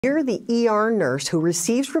You're the ER nurse who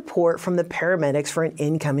receives report from the paramedics for an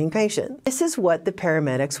incoming patient. This is what the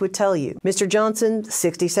paramedics would tell you. Mr. Johnson,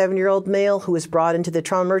 67-year-old male who was brought into the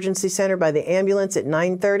trauma emergency center by the ambulance at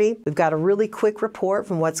 9:30. We've got a really quick report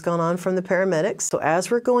from what's going on from the paramedics. So as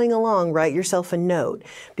we're going along, write yourself a note,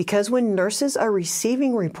 because when nurses are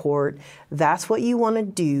receiving report, that's what you want to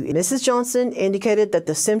do. Mrs. Johnson indicated that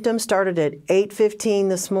the symptoms started at 8:15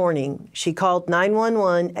 this morning. She called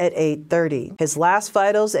 911 at 8:30. His last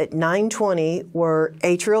vitals at 9:20 were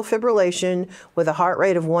atrial fibrillation with a heart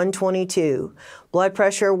rate of 122, blood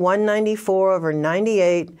pressure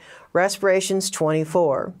 194/98, respirations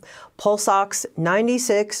 24, pulse ox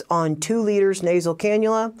 96 on 2 liters nasal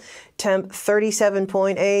cannula, temp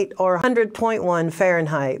 37.8 or 100.1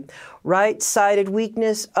 Fahrenheit. Right-sided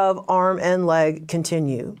weakness of arm and leg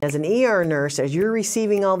continue. As an ER nurse, as you're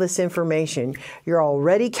receiving all this information, you're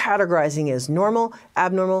already categorizing as normal,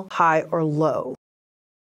 abnormal, high, or low.